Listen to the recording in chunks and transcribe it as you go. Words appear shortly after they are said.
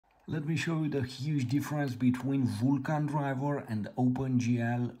Let me show you the huge difference between Vulkan driver and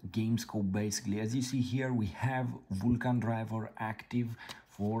OpenGL Gamescope. Basically, as you see here, we have Vulkan driver active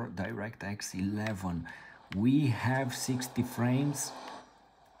for DirectX 11. We have 60 frames,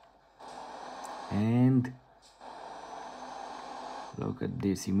 and look at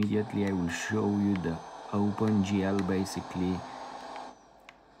this. Immediately I will show you the OpenGL basically.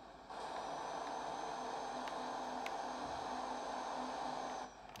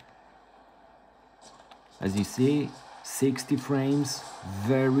 As you see, 60 frames,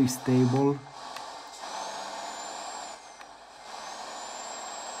 very stable.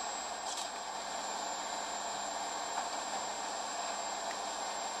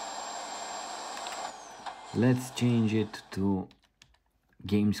 Let's change it to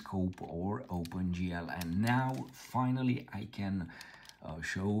Gamescope or OpenGL, and now finally I can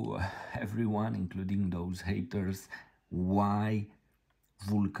show everyone, including those haters, why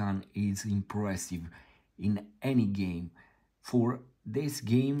Vulkan is impressive in any game. For this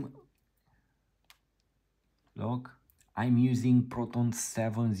game, look, I'm using Proton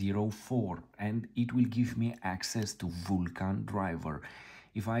 704 and it will give me access to Vulkan driver.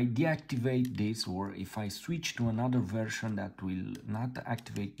 If I deactivate this, or if I switch to another version that will not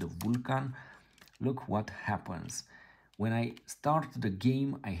activate the Vulkan, look what happens. When I start the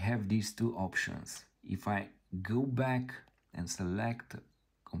game, I have these two options. If I go back and select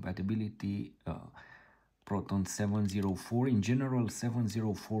compatibility Proton 704, in general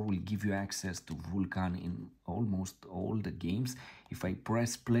 704 will give you access to Vulkan in almost all the games. If I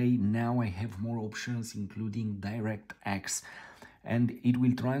press play, now I have more options, including DirectX, and it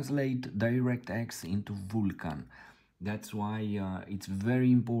will translate DirectX into Vulkan. That's why it's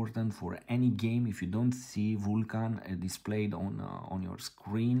very important for any game. If you don't see Vulkan displayed on your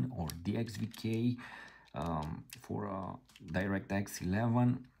screen, or DXVK for DirectX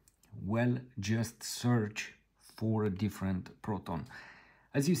 11, well, just search for a different Proton.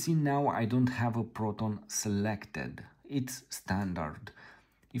 As you see now, I don't have a Proton selected. It's standard.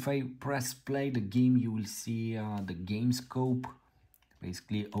 If I press play the game, you will see the Gamescope,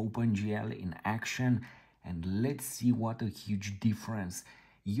 basically OpenGL in action, and let's see what a huge difference.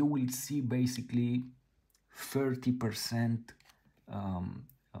 You will see basically 30%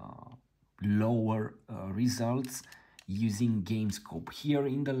 lower results using Gamescope. Here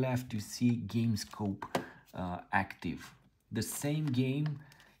in the left you see Gamescope active. The same game,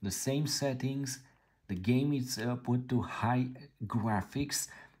 the same settings, the game is put to high graphics.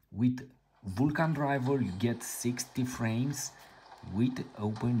 With Vulkan driver you get 60 frames. With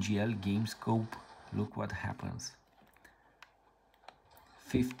OpenGL Gamescope, look what happens.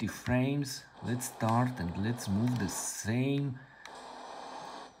 50 frames. Let's start and let's move the same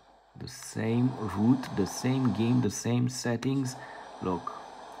route, the same game, the same settings. Look,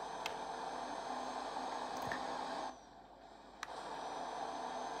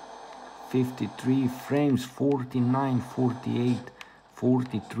 '53 frames, 49, 48,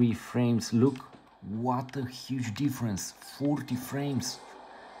 43 frames. Look what a huge difference. 40 frames.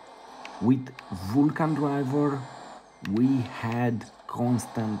 With Vulkan driver we had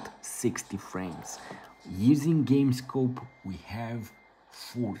constant 60 frames. Using Gamescope we have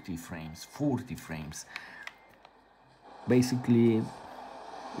 40 frames. Basically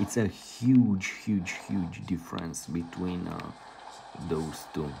it's a huge difference between those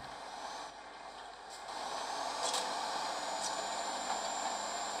two.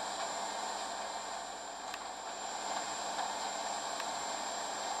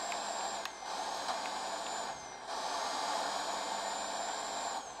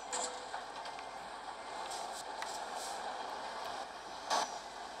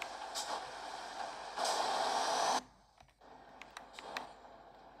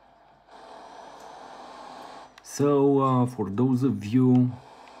 So for those of you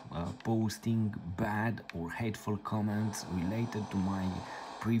posting bad or hateful comments related to my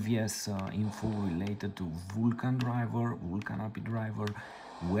previous info related to Vulkan driver, Vulkan API driver,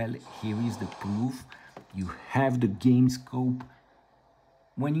 well, here is the proof. You have the Gamescope.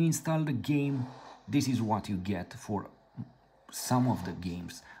 When you install the game, this is what you get for some of the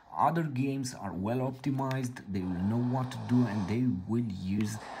games. Other games are well optimized, they will know what to do, and they will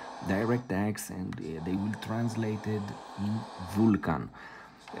use DirectX, and they will translate it in Vulkan.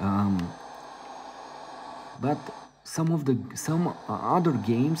 But some other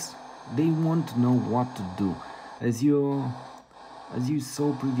games, they won't know what to do. As you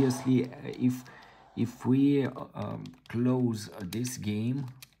saw previously, if we close this game,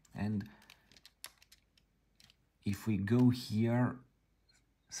 and if we go here,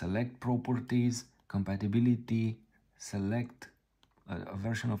 select properties, compatibility, select a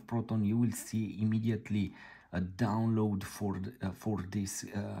version of Proton, you will see immediately a download for this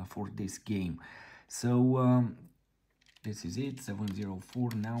game. So this is it,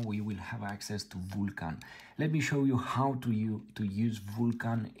 704. Now we will have access to Vulkan. Let me show you how to use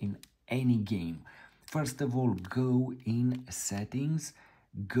Vulkan in any game. First of all, go in settings,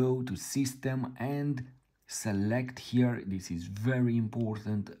 go to system and select here, this is very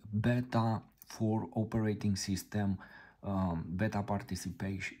important, beta for operating system, beta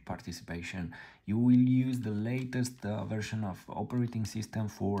participation. You will use the latest version of operating system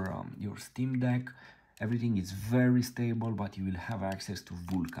for your Steam Deck. Everything is very stable, but you will have access to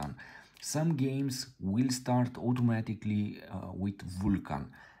Vulkan. Some games will start automatically with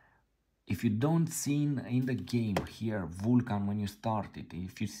Vulkan. If you don't see in the game here Vulkan when you start it,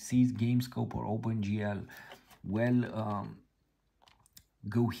 if you see Gamescope or OpenGL, well,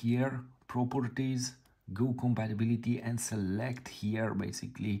 go here, properties, go compatibility, and select here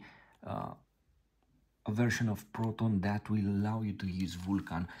basically a version of Proton that will allow you to use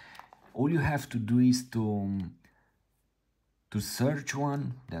Vulkan. All you have to do is to search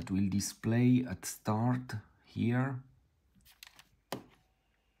one that will display at start here,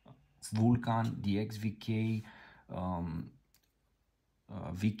 Vulkan DXVK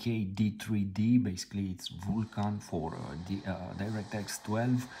VKD3D. Basically it's Vulkan for DirectX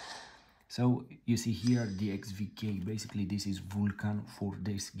 12. So you see here DXVK, basically this is Vulkan for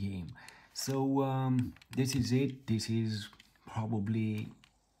this game. So this is it. This is probably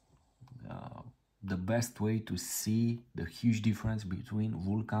the best way to see the huge difference between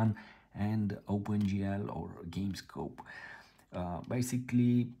Vulkan and OpenGL or Gamescope.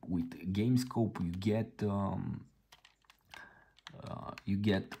 Basically with Gamescope you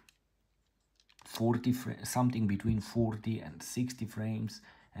get 40 something between 40 and 60 frames,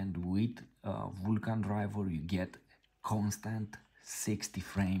 and with Vulkan driver you get constant 60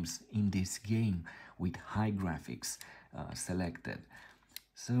 frames in this game with high graphics selected.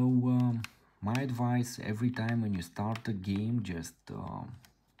 So my advice, every time when you start a game, just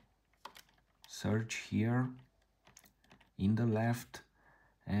search here in the left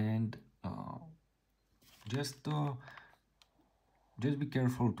and just be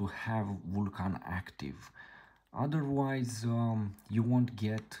careful to have Vulkan active. Otherwise you won't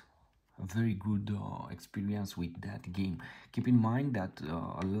get a very good experience with that game. Keep in mind that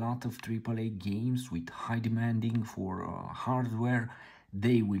a lot of AAA games with high demanding for hardware,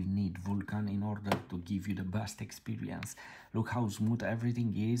 they will need Vulkan in order to give you the best experience. Look how smooth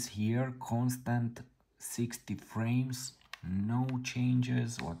everything is here, constant 60 frames, no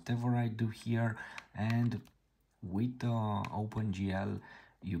changes whatever I do here. And with OpenGL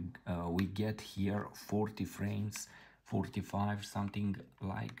we get here 40 frames, 45, something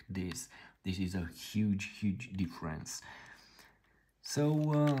like this. This is a huge difference.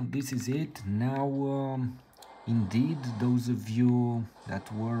 So this is it. Now indeed, those of you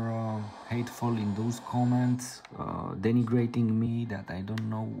that were hateful in those comments, denigrating me, that I don't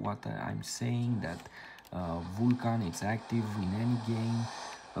know what I'm saying, that Vulkan is active in any game,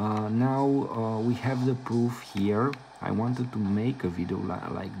 now we have the proof here. I wanted to make a video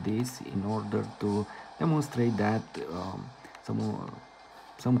like this in order to demonstrate that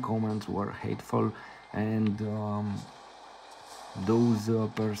some comments were hateful, and those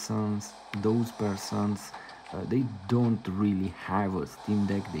persons they don't really have a Steam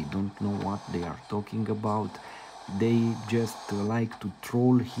Deck. They don't know what they are talking about. They just like to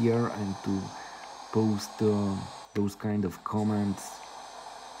troll here and to post those kind of comments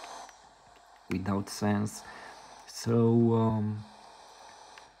without sense. So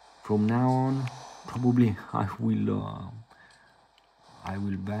from now on, probably I will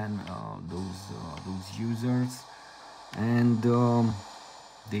ban those users, and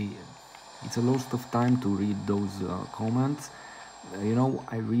it's a loss of time to read those comments. You know,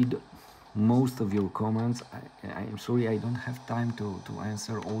 I read most of your comments. I'm sorry I don't have time to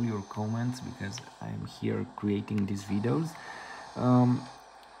answer all your comments because I'm here creating these videos,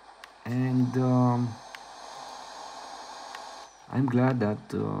 and I'm glad that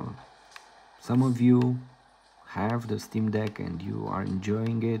some of you have the Steam Deck and you are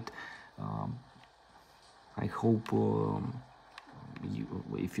enjoying it. I hope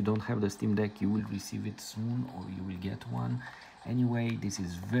if you don't have the Steam Deck, you will receive it soon, or you will get one. Anyway, this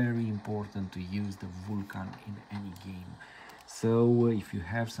is very important to use the Vulkan in any game. So if you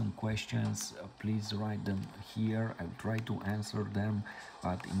have some questions, please write them here. I'll try to answer them,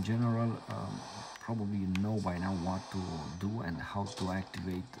 but in general probably you know by now what to do and how to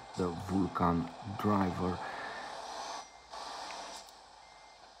activate the Vulkan driver.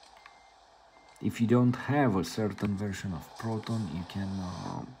 If you don't have a certain version of Proton, you can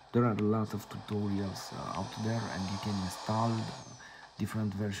there are a lot of tutorials out there, and you can install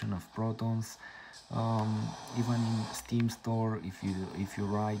different version of Protons. Even in Steam store, if you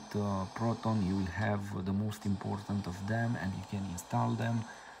write Proton, you will have the most important of them, and you can install them.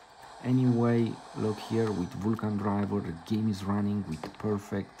 Anyway, look here, with Vulkan driver, the game is running with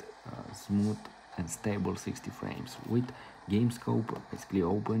perfect, smooth and stable 60 frames. With Gamescope, basically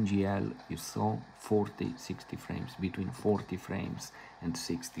OpenGL, you saw 60 frames, between 40 frames and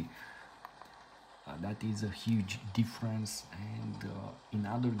 60. That is a huge difference, and in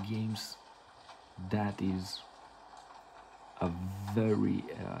other games that is a very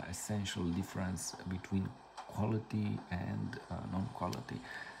essential difference between quality and non-quality.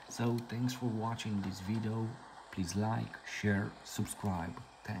 So thanks for watching this video. Please like, share, subscribe.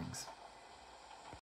 Thanks.